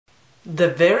The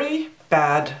Very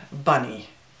Bad Bunny,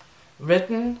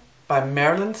 written by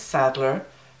Marilyn Sadler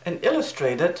and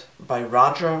illustrated by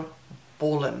Roger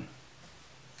Bolin.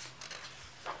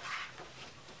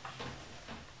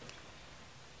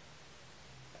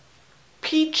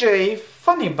 PJ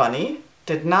Funnybunny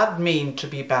did not mean to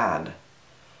be bad,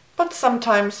 but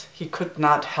sometimes he could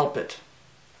not help it.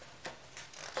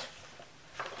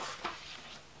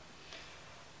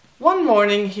 One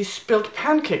morning he spilled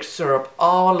pancake syrup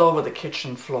all over the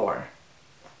kitchen floor.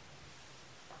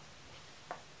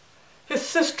 His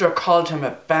sister called him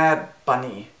a bad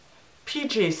bunny.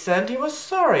 PJ said he was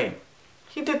sorry.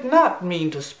 He did not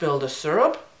mean to spill the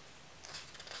syrup.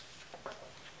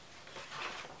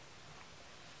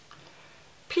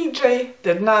 PJ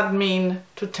did not mean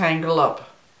to tangle up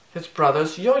his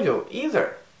brother's yo-yo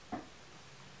either,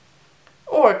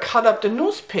 or cut up the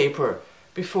newspaper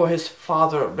before his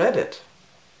father read it.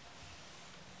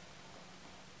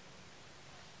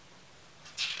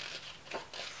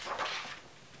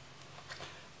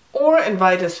 Or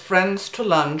invite his friends to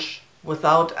lunch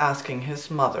without asking his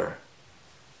mother.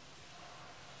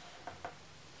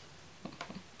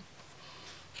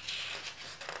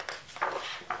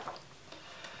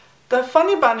 The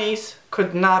Funny Bunnies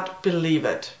could not believe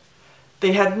it.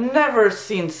 They had never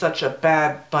seen such a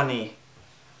bad bunny.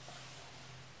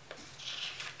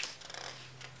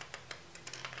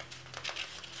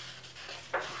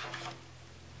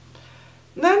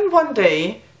 Then one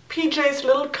day, PJ's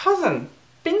little cousin,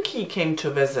 Binky, came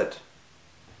to visit.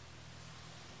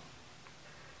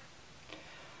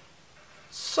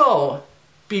 "So,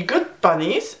 be good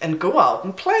bunnies and go out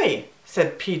and play,"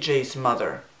 said PJ's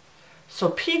mother. So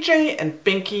PJ and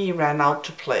Binky ran out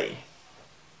to play.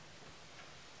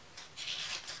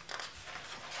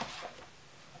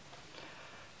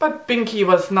 But Binky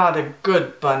was not a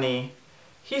good bunny.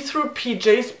 He threw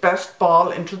PJ's best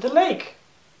ball into the lake.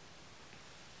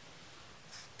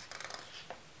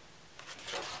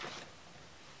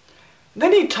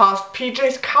 Then he tossed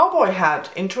PJ's cowboy hat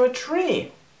into a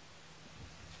tree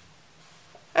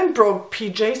and broke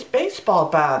PJ's baseball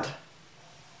bat.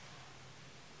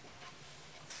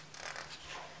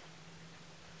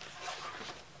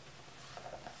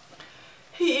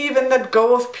 He even let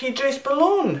go of PJ's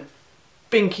balloon.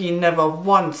 Binky never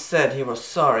once said he was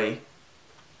sorry.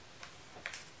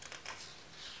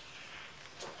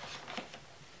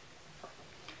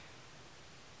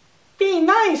 "Be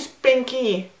nice,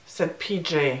 Binky," said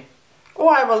PJ,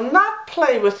 "or I will not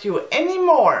play with you any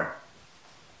more."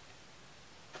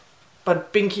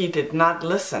 But Binky did not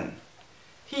listen.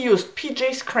 He used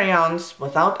PJ's crayons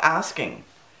without asking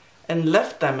and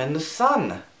left them in the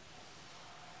sun.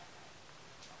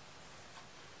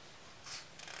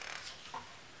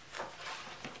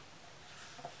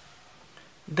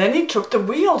 Then he took the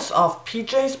wheels off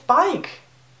PJ's bike.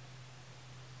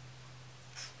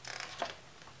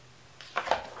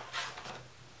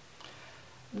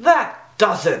 "That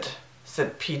does it,"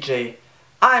 said PJ.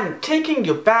 "I'm taking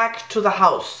you back to the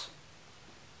house."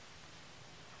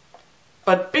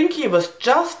 But Binky was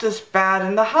just as bad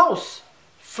in the house.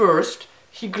 First,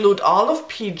 he glued all of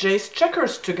PJ's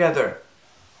checkers together.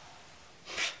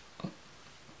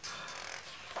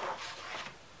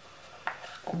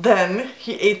 Then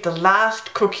he ate the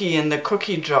last cookie in the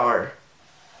cookie jar.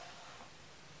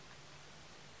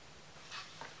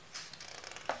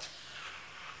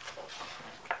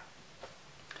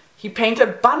 He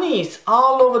painted bunnies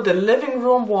all over the living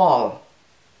room wall.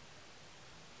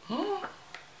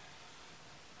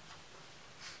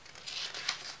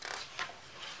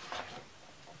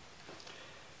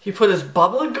 He put his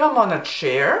bubble gum on a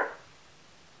chair.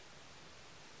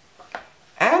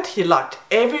 And he locked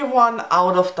everyone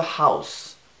out of the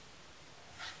house.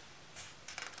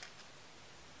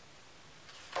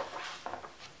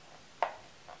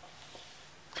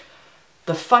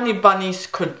 The Funny Bunnies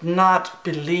could not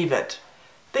believe it.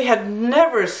 They had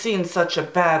never seen such a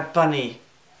bad bunny.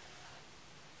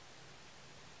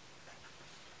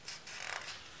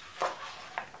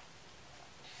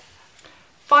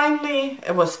 Finally,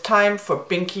 it was time for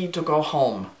Binky to go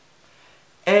home.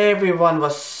 Everyone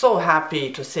was so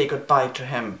happy to say goodbye to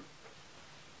him.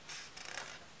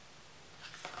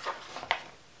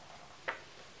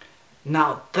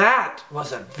 "Now that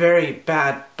was a very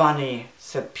bad bunny,"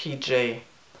 said PJ.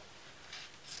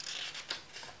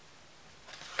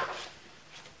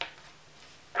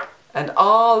 And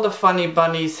all the Funny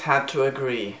Bunnies had to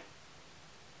agree.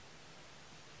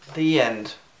 The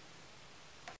end.